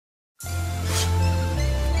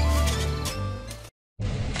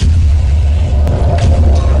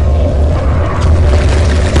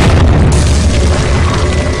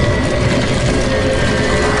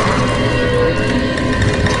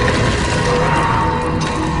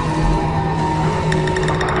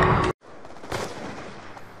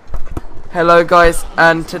Hello guys,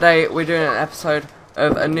 and today we're doing an episode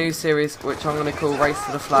of a new series which I'm going to call Race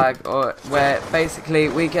to the Flag, or where basically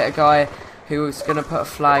we get a guy who's going to put a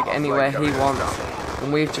flag anywhere he wants,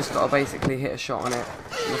 and we've just got to basically hit a shot on it,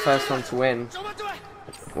 and the first one to win.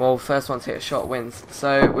 Well, first one to hit a shot wins.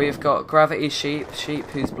 So we've got Gravity Sheep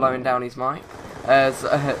who's blowing down his mic,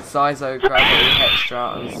 Zyzo, Gravity,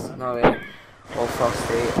 Hextra, and Snowy, or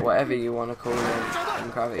Frosty, whatever you want to call him,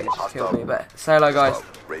 and Gravity just killed me. But say hello guys.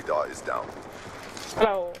 Radar is down.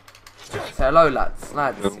 Hello. Say hello lads,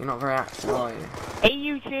 you're not very active, are you? Hey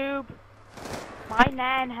YouTube. My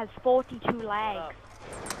nan has 42 legs.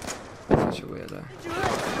 Such a weirdo.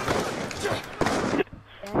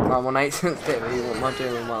 I'm on 8 sensitivity, what am I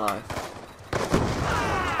doing with my life?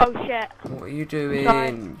 Oh shit. What are you doing,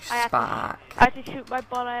 Sorry. you spack? I had to shoot my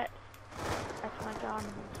bullet. That's my gun,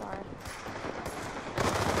 I'm sorry.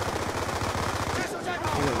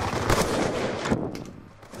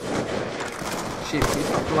 Sheep, you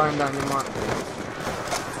stop blowing down your mic, please.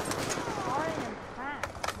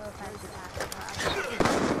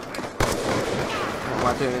 What am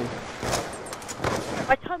I doing?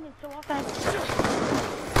 My tongue is so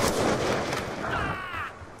offensive.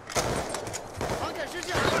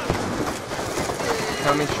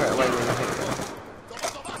 Tell me straight away when you hit it.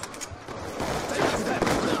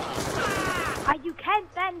 Ah, you can't,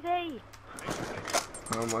 Benzie!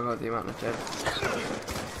 Oh my god, the amount of jet.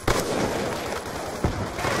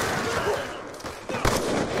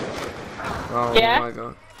 Oh Yeah? my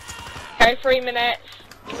god. Okay, 3 minutes.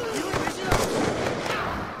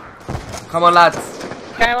 Come on lads!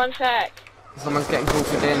 Okay, 1 sec. Someone's getting called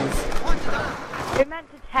for dins. You're meant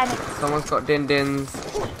to 10 it. Someone's got din-dins.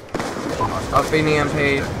 I've been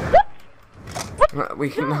EMP'd. We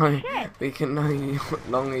can know you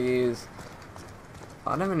longer use.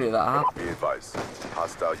 I never knew that happened. Be advised.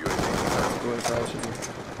 Hostile UAV.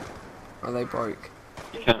 Oh, they broke.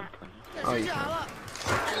 Oh, you can.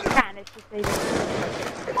 Can, it's just leaving.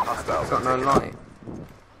 Hostile. We've got no light.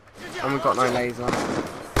 And we've got no laser.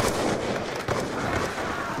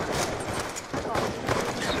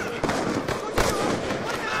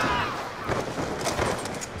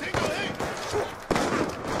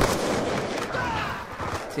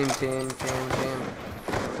 Team.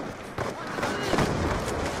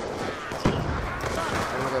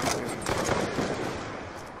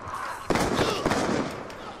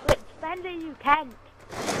 Let's spend it, you can't.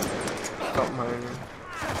 Stop moaning.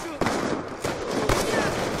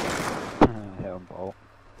 Hit on ball.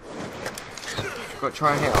 Got to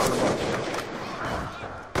try and hit it on the bottom.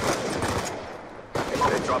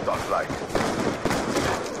 They dropped our flag.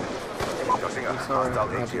 Crossing a I'm sorry, hostile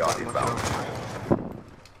I did ATR that inbound. myself.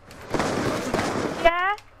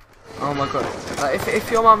 Yeah? Oh my god. Like,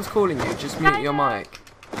 if your mum's calling you, just mute your mic.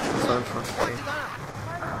 So frosty.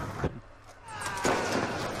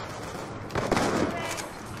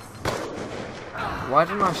 Why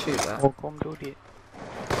didn't I shoot that? Oh, come do it.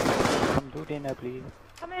 Come do dinner, please.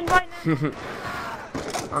 Come in right now.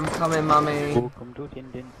 I'm coming, mummy. Oh, come do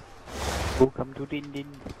din. Oh, come do din. Sheepy,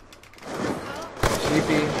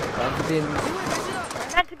 grab the dins.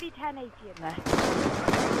 Meant to be 1080 in there.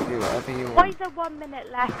 Do whatever you Why want. is there 1 minute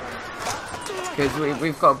left? Because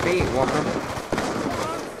we've got to beat 1 minute.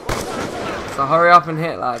 So hurry up and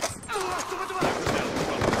hit, lads.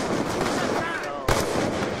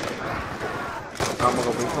 Oh my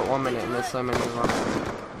god, we put 1 minute and there's so many of us.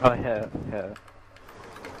 Oh, here.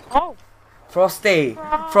 Oh! Frosty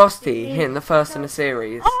hitting the first in the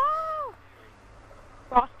series. Oh!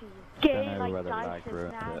 Frosty is gay Don't know like whether Dyson like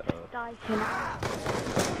ruined now. it or- Dyson.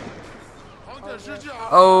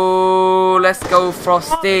 Oh, let's go,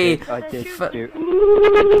 Frosty. I did F- do.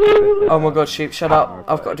 Oh my god, sheep, shut up.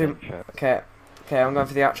 I've got to do. Okay, I'm going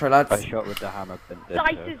for the outro, I lads. shot with the hammer, but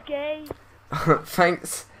Dice is gay.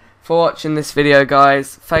 Thanks for watching this video,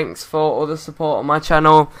 guys. Thanks for all the support on my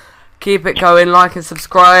channel. Keep it going, like and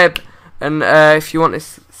subscribe. And if you want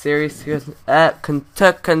this series to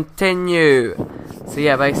continue. So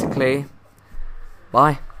yeah, basically,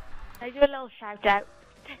 bye. I do a little shout out.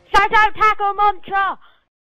 Shout out Taco Mantra!